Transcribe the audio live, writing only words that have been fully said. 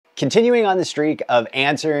Continuing on the streak of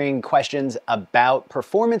answering questions about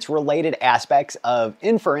performance-related aspects of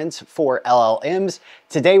inference for LLMs,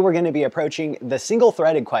 today we're going to be approaching the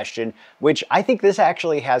single-threaded question, which I think this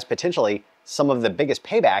actually has potentially some of the biggest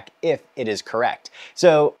payback if it is correct.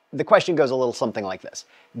 So the question goes a little something like this.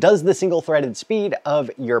 Does the single-threaded speed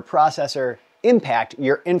of your processor impact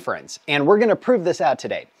your inference? And we're going to prove this out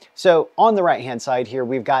today. So on the right hand side here,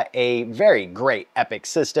 we've got a very great EPYC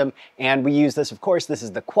system, and we use this, of course. This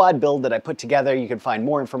is the quad build that I put together. You can find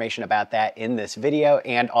more information about that in this video,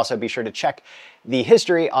 and also be sure to check the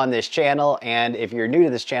history on this channel. And if you're new to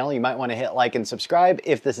this channel, you might want to hit like and subscribe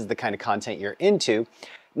if this is the kind of content you're into.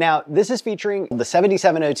 Now, this is featuring the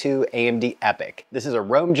 7702 AMD EPYC. This is a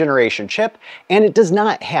Rome generation chip, and it does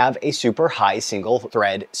not have a super high single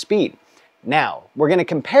thread speed. Now, we're going to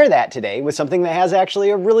compare that today with something that has actually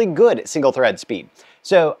a really good single thread speed.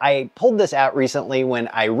 So I pulled this out recently when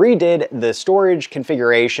I redid the storage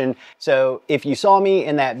configuration. So if you saw me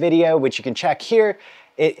in that video, which you can check here,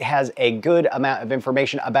 it has a good amount of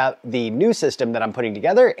information about the new system that I'm putting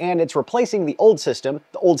together, and it's replacing the old system.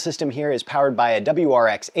 The old system here is powered by a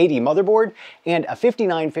WRX 80 motherboard and a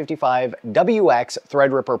 5955 WX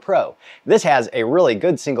Threadripper Pro. This has a really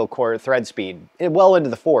good single core thread speed, well into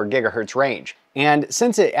the 4 gigahertz range. And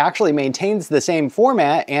since it actually maintains the same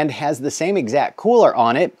format and has the same exact cooler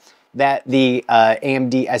on it that the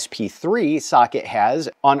AMD SP3 socket has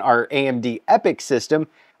on our AMD EPYC system,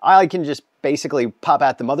 I can just basically pop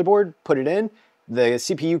out the motherboard, put it in, the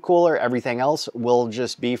CPU cooler, everything else will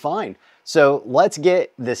just be fine. So let's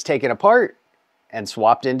get this taken apart and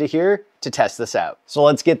swapped into here to test this out. So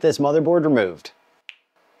let's get this motherboard removed.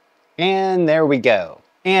 And there we go.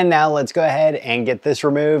 And now let's go ahead and get this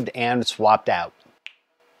removed and swapped out.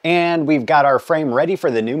 And we've got our frame ready for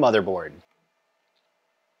the new motherboard.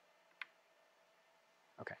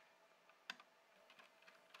 Okay.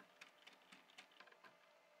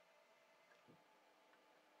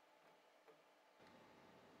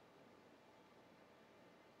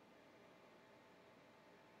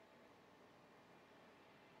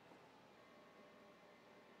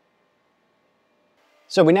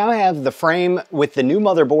 So we now have the frame with the new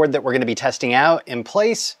motherboard that we're going to be testing out in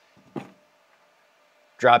place.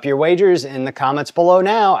 Drop your wagers in the comments below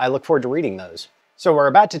now. I look forward to reading those. So we're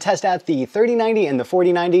about to test out the 3090 and the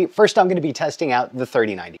 4090. First, I'm going to be testing out the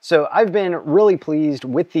 3090. So I've been really pleased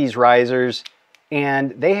with these risers,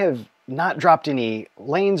 and they have not dropped any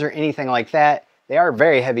lanes or anything like that. They are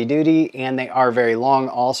very heavy duty, and they are very long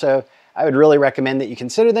also. I would really recommend that you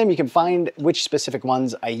consider them. You can find which specific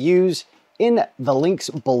ones I use in the links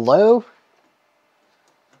below.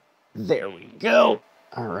 There we go.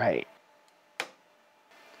 All right.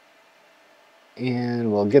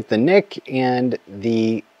 And we'll get the NIC and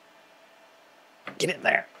the, get it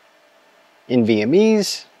there,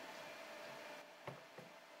 NVMEs.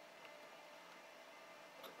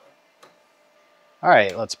 All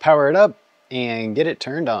right, let's power it up and get it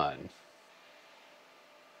turned on.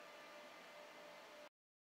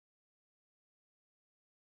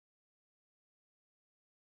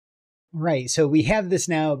 Right, so we have this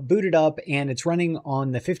now booted up and it's running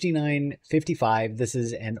on the 5955. This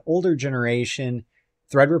is an older generation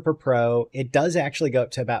Threadripper Pro. It does actually go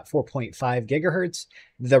up to about 4.5 gigahertz.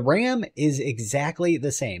 The RAM is exactly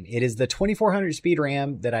the same. It is the 2400 speed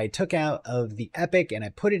RAM that I took out of the EPYC and I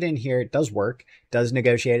put it in here. It does work, does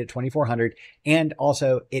negotiate at 2400, and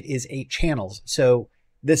also it is 8 channels. So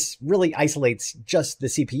this really isolates just the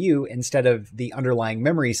CPU instead of the underlying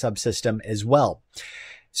memory subsystem as well.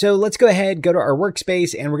 So let's go ahead, go to our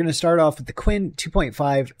workspace, and we're going to start off with the Qwen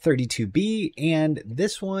 2.5 32B. And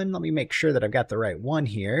this one, let me make sure that I've got the right one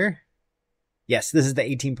here. Yes, this is the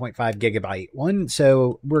 18.5 gigabyte one.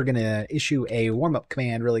 So we're going to issue a warm-up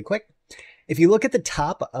command really quick. If you look at the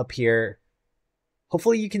top up here,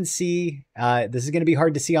 hopefully you can see, this is going to be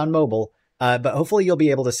hard to see on mobile, but hopefully you'll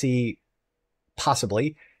be able to see,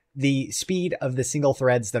 possibly, the speed of the single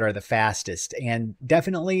threads that are the fastest. And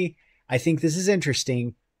definitely, I think this is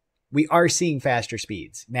interesting. We are seeing faster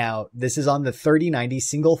speeds. Now, this is on the 3090,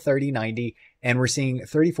 single 3090, and we're seeing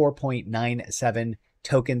 34.97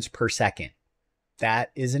 tokens per second.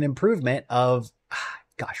 That is an improvement of,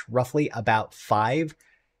 gosh, roughly about 5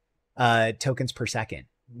 tokens per second,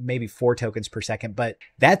 maybe 4 tokens per second, but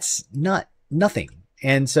that's not nothing.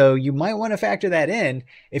 And so you might want to factor that in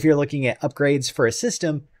if you're looking at upgrades for a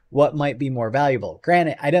system what might be more valuable.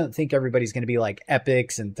 Granted, I don't think everybody's going to be like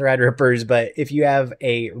EPYCs and Threadrippers, but if you have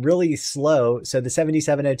a really slow, so the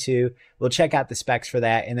 7702, we'll check out the specs for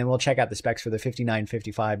that, and then we'll check out the specs for the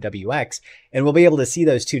 5955WX, and we'll be able to see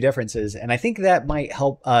those two differences. And I think that might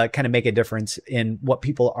help kind of make a difference in what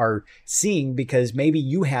people are seeing, because maybe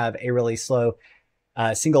you have a really slow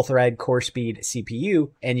single thread core speed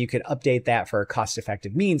CPU, and you could update that for a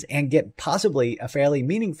cost-effective means and get possibly a fairly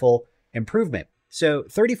meaningful improvement. So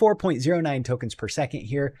 34.09 tokens per second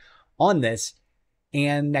here on this.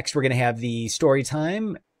 And next we're going to have the story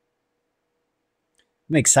time.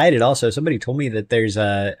 I'm excited also. Somebody told me that there's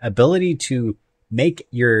a ability to make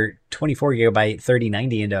your 24 gigabyte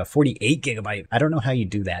 3090 into a 48 gigabyte. I don't know how you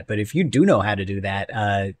do that, but if you do know how to do that,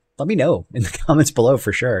 let me know in the comments below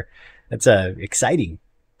for sure. That's a exciting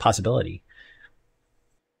possibility.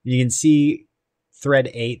 You can see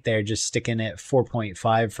thread 8 there just sticking at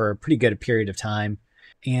 4.5 for a pretty good period of time.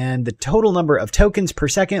 And the total number of tokens per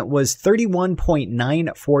second was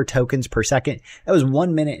 31.94 tokens per second. That was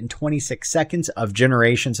 1 minute and 26 seconds of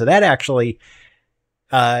generation. So that actually,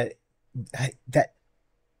 that's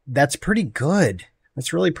pretty good.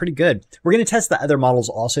 That's really pretty good. We're going to test the other models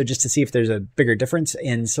also just to see if there's a bigger difference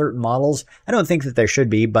in certain models. I don't think that there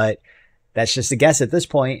should be, but that's just a guess at this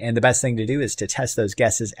point. And the best thing to do is to test those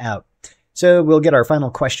guesses out. So we'll get our final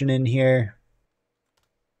question in here.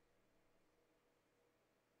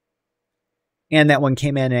 And that one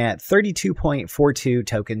came in at 32.42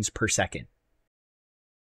 tokens per second.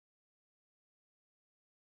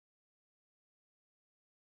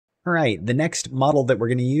 All right, the next model that we're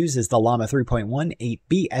going to use is the Llama 3.1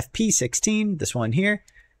 8B FP16, this one here.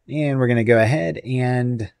 And we're going to go ahead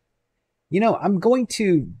and, I'm going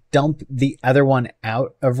to dump the other one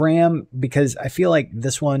out of RAM because I feel like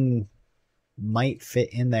this one might fit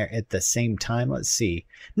in there at the same time. Let's see.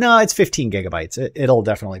 No, it's 15 gigabytes. It'll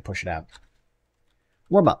definitely push it out.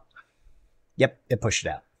 Warm up. Yep, it pushed it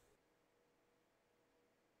out.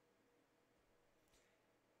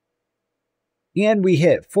 And we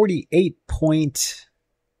hit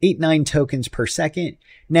 48.89 tokens per second.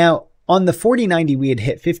 Now, on the 4090, we had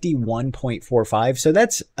hit 51.45. So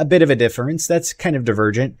that's a bit of a difference. That's kind of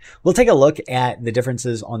divergent. We'll take a look at the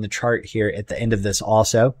differences on the chart here at the end of this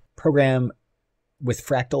also. Program with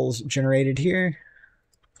fractals generated here.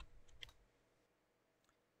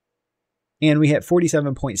 And we hit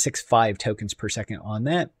 47.65 tokens per second on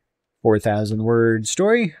that. 4,000 word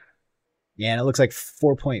story. Yeah, and it looks like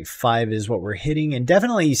 4.5 is what we're hitting. And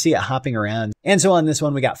definitely you see it hopping around. And so on this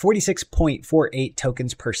one, we got 46.48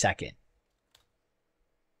 tokens per second.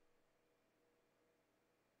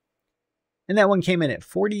 And that one came in at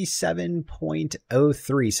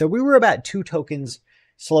 47.03. So we were about 2 tokens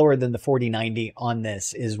slower than the 4090 on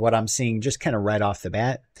this is what I'm seeing just kind of right off the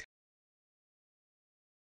bat.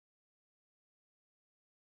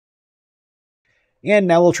 And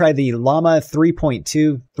now we'll try the Llama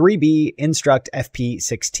 3.2 3B Instruct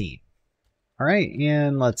FP16. All right,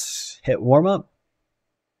 and let's hit warm up.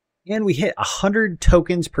 And we hit 100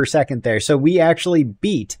 tokens per second there. So we actually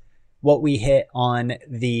beat what we hit on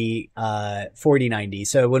the 4090.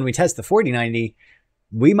 So when we test the 4090,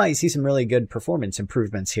 we might see some really good performance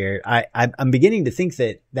improvements here. I'm beginning to think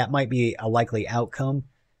that that might be a likely outcome.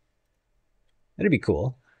 That'd be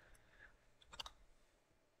cool.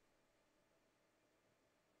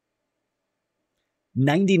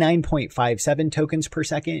 $99.57 tokens per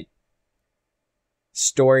second.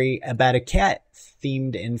 Story about a cat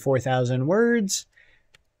themed in 4,000 words.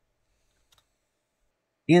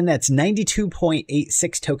 And that's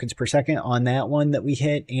 92.86 tokens per second on that one that we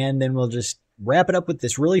hit. And then we'll just wrap it up with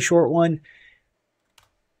this really short one.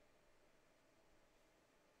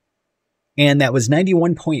 And that was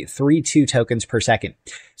 91.32 tokens per second.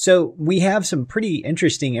 So we have some pretty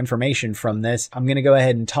interesting information from this. I'm going to go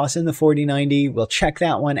ahead and toss in the 4090. We'll check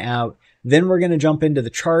that one out. Then we're going to jump into the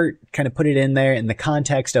chart, kind of put it in there in the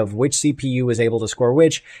context of which CPU was able to score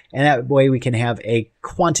which. And that way we can have a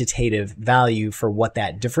quantitative value for what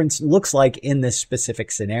that difference looks like in this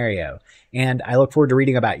specific scenario. And I look forward to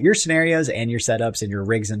reading about your scenarios and your setups and your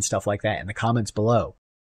rigs and stuff like that in the comments below.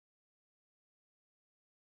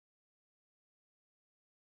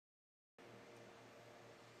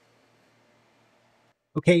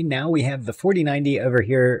 Okay, now we have the 4090 over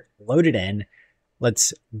here loaded in.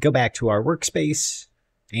 Let's go back to our workspace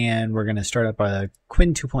and we're going to start up a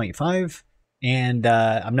Qwen 2.5. And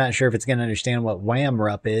I'm not sure if it's going to understand what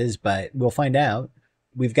WAMRUP is, but we'll find out.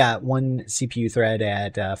 We've got one CPU thread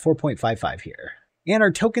at 4.55 here. And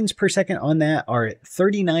our tokens per second on that are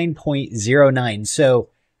 39.09. So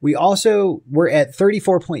We also were at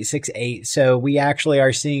 34.68. So we actually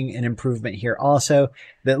are seeing an improvement here also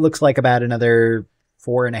that looks like about another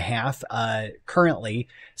 4.5 currently.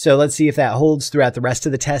 So let's see if that holds throughout the rest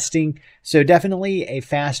of the testing. So definitely a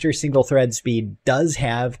faster single thread speed does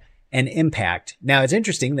have an impact. Now it's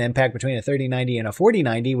interesting, the impact between a 3090 and a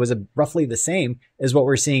 4090 was roughly the same as what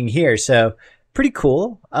we're seeing here. So pretty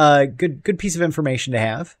cool. Good piece of information to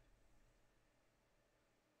have.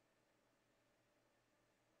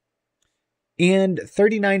 And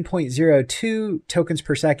 39.02 tokens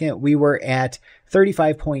per second, we were at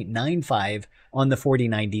 35.95 on the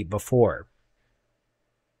 4090 before.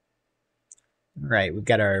 All right, we've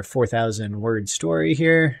got our 4,000 word story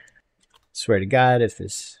here. Swear to God, if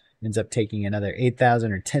this ends up taking another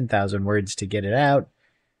 8,000 or 10,000 words to get it out, I'm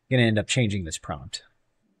going to end up changing this prompt.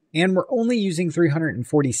 And we're only using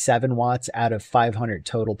 347 watts out of 500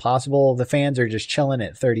 total possible. The fans are just chilling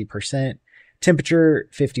at 30%. Temperature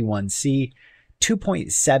 51C.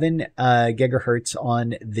 2.7 gigahertz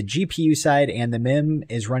on the GPU side, and the MEM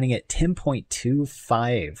is running at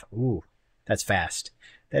 10.25. Ooh, that's fast.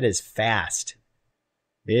 That is fast.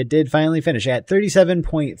 It did finally finish at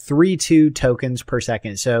 37.32 tokens per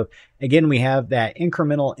second. So again, we have that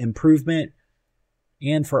incremental improvement.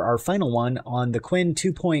 And for our final one on the Qwen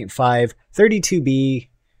 2.5 32B,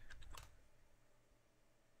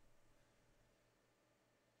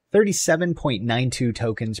 37.92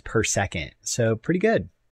 tokens per second. So pretty good.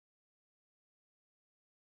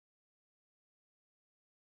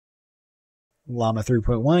 Llama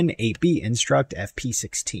 3.1 8B instruct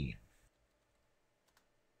FP16.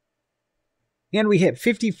 And we hit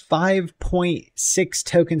 55.6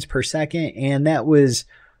 tokens per second, and that was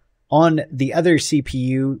on the other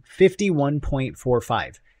CPU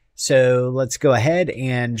 51.45. So let's go ahead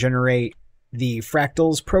and generate the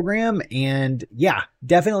fractals program, and yeah,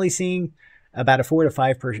 definitely seeing about a 4 to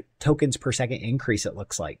 5 tokens per second increase, it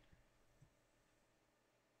looks like.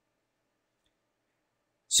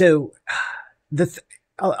 So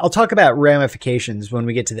I'll talk about ramifications when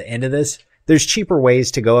we get to the end of this. There's cheaper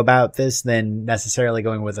ways to go about this than necessarily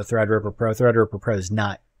going with a Threadripper Pro. Threadripper Pro is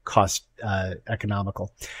not cost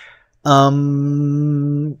economical.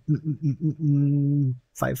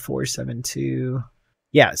 5472.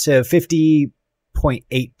 Yeah, so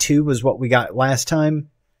 50.82 was what we got last time.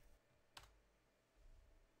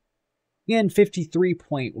 And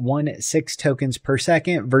 53.16 tokens per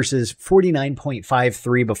second versus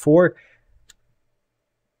 49.53 before.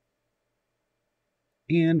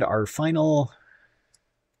 And our final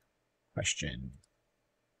question.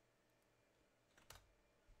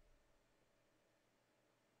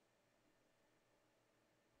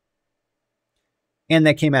 And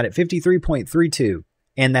that came out at 53.32.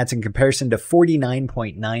 And that's in comparison to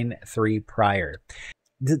 49.93 prior.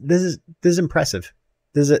 This is impressive.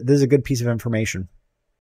 This is a good piece of information.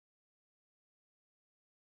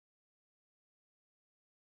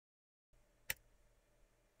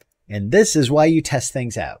 And this is why you test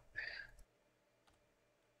things out.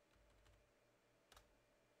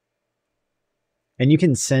 And you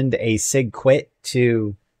can send a sig quit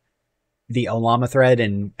to the Llama thread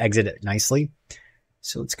and exit it nicely.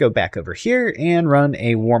 So let's go back over here and run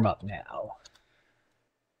a warm-up now.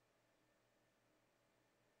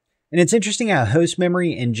 And it's interesting how host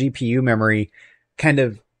memory and GPU memory kind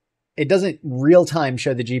of, it doesn't real time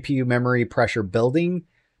show the GPU memory pressure building,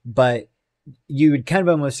 but you would kind of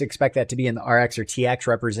almost expect that to be in the RX or TX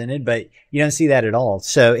represented, but you don't see that at all.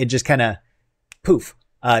 So it just kind of poof,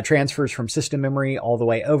 transfers from system memory all the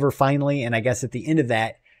way over finally. And I guess at the end of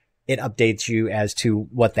that, it updates you as to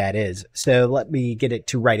what that is. So let me get it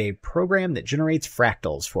to write a program that generates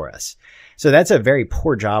fractals for us. So that's a very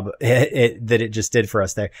poor job that it just did for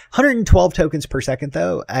us there. 112 tokens per second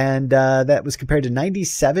though. And that was compared to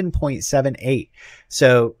 97.78.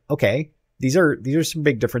 So, okay, these are some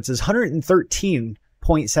big differences.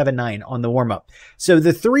 113.79 on the warm up. So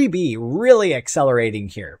the 3B really accelerating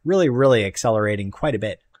here, really accelerating quite a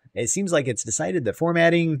bit. It seems like it's decided that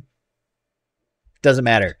formatting doesn't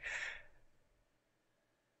matter.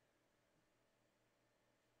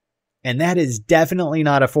 And that is definitely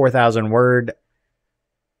not a 4,000 word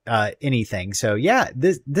anything. So yeah,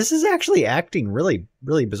 this is actually acting really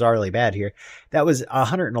bizarrely bad here. That was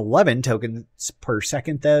 111 tokens per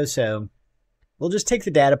second though. So we'll just take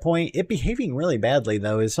the data point. It behaving really badly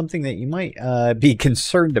though is something that you might be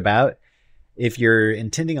concerned about if you're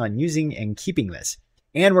intending on using and keeping this.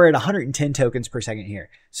 And we're at 110 tokens per second here.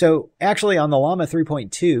 So actually on the Llama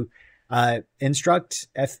 3.2, instruct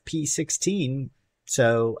FP16.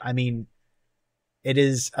 So, I mean, it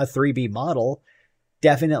is a 3B model,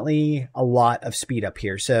 definitely a lot of speed up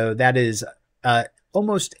here. So that is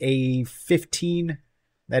almost a 15,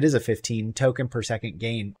 that is a 15 token per second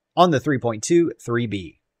gain on the 3.2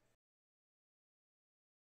 3B.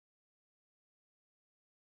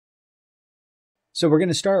 So we're going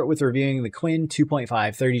to start with reviewing the Qwen 2.5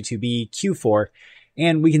 32B Q4,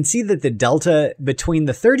 and we can see that the delta between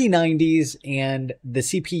the 3090s and the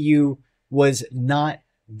CPU was not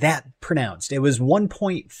that pronounced. It was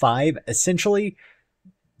 1.5 essentially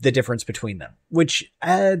the difference between them, which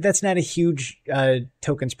that's not a huge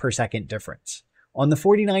tokens per second difference. On the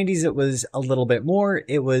 4090s, it was a little bit more.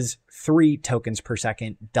 It was 3 tokens per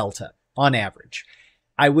second delta on average.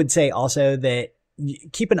 I would say also that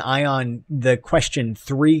keep an eye on the question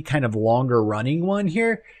 3 kind of longer running one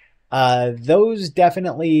here. Those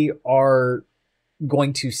definitely are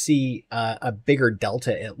going to see a bigger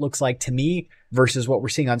delta, it looks like to me, versus what we're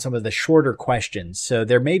seeing on some of the shorter questions. So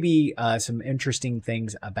there may be some interesting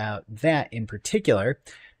things about that in particular.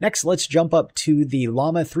 Next, let's jump up to the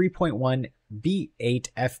Llama 3.1 B8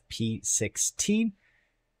 FP16.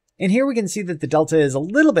 And here we can see that the delta is a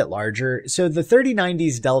little bit larger. So the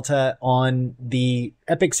 3090s delta on the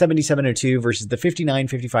EPYC 7702 versus the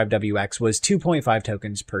 5955WX was 2.5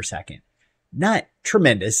 tokens per second. Not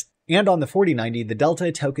tremendous. And on the 4090, the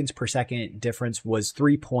delta tokens per second difference was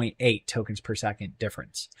 3.8 tokens per second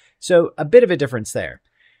difference. So a bit of a difference there.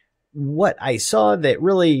 What I saw that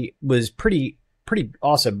really was pretty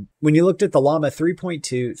awesome, when you looked at the Llama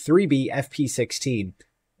 3.2 3B FP16,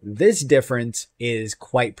 this difference is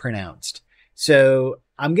quite pronounced. So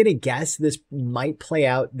I'm going to guess this might play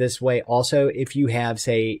out this way also. If you have,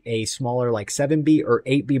 say, a smaller like 7B or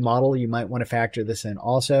 8B model, you might want to factor this in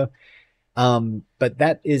also. But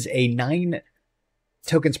that is a 9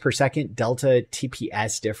 tokens per second delta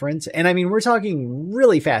TPS difference. And I mean, we're talking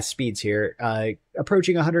really fast speeds here,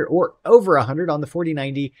 approaching 100 or over 100 on the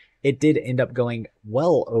 4090. It did end up going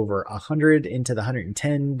well over 100 into the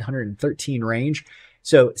 110, 113 range.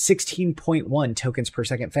 So 16.1 tokens per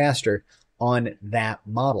second faster on that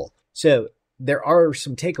model. So there are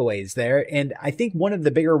some takeaways there. And I think one of the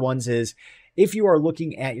bigger ones is if you are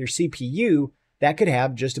looking at your CPU, that could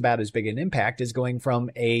have just about as big an impact as going from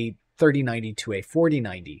a 3090 to a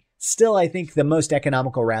 4090. Still, I think the most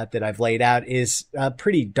economical route that I've laid out is a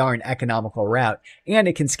pretty darn economical route, and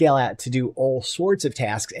it can scale out to do all sorts of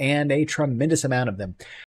tasks and a tremendous amount of them.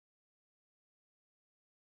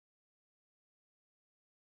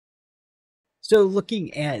 So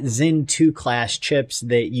looking at Zen 2 class chips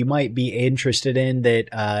that you might be interested in that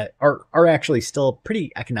are actually still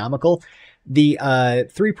pretty economical, the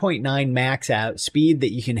 3.9 max out speed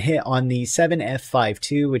that you can hit on the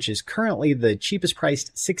 7F52, which is currently the cheapest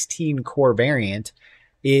priced 16 core variant,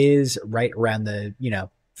 is right around the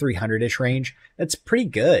 300-ish range. That's pretty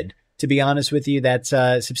good. To be honest with you, that's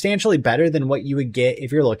substantially better than what you would get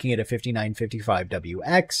if you're looking at a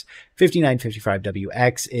 5955WX.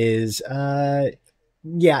 5955WX is,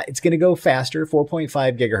 yeah, it's going to go faster,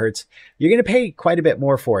 4.5 gigahertz. You're going to pay quite a bit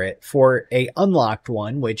more for it. For a unlocked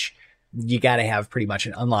one, which you got to have pretty much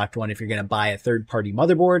an unlocked one if you're going to buy a third-party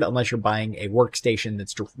motherboard, unless you're buying a workstation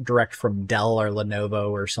that's direct from Dell or Lenovo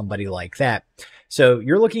or somebody like that. So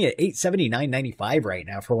you're looking at $879.95 right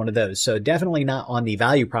now for one of those. So definitely not on the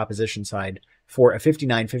value proposition side for a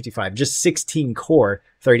 5955, just 16 core,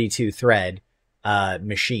 32 thread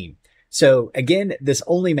machine. So again, this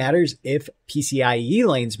only matters if PCIe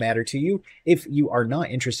lanes matter to you. If you are not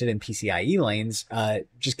interested in PCIe lanes,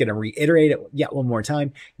 just going to reiterate it yet one more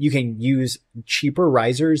time. You can use cheaper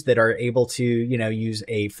risers that are able to, use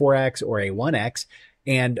a 4X or a 1X,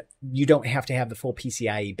 and you don't have to have the full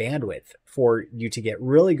PCIe bandwidth for you to get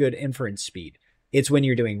really good inference speed. It's when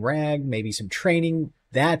you're doing RAG, maybe some training,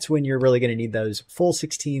 that's when you're really going to need those full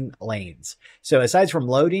 16 lanes. So aside from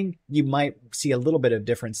loading, you might see a little bit of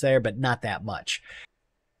difference there, but not that much.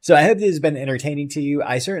 So I hope this has been entertaining to you.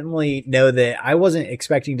 I certainly know that I wasn't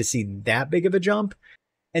expecting to see that big of a jump.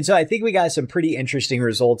 And so I think we got some pretty interesting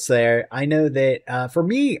results there. I know that for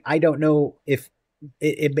me, I don't know if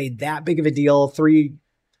it made that big of a deal. 3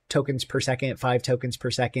 tokens per second, 5 tokens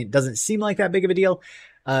per second doesn't seem like that big of a deal.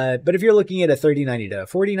 But if you're looking at a 3090 to a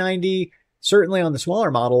 4090, certainly on the smaller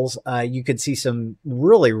models, you could see some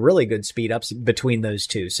really, really good speed ups between those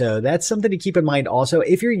two. So that's something to keep in mind also.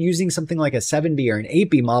 If you're using something like a 7B or an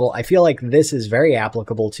 8B model, I feel like this is very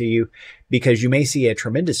applicable to you because you may see a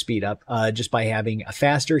tremendous speed up just by having a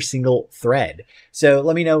faster single thread. So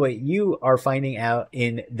let me know what you are finding out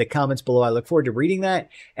in the comments below. I look forward to reading that.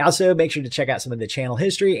 Also, make sure to check out some of the channel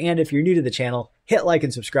history. And if you're new to the channel, hit like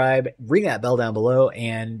and subscribe, ring that bell down below,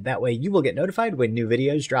 and that way you will get notified when new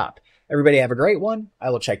videos drop. Everybody have a great one. I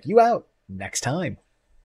will check you out next time.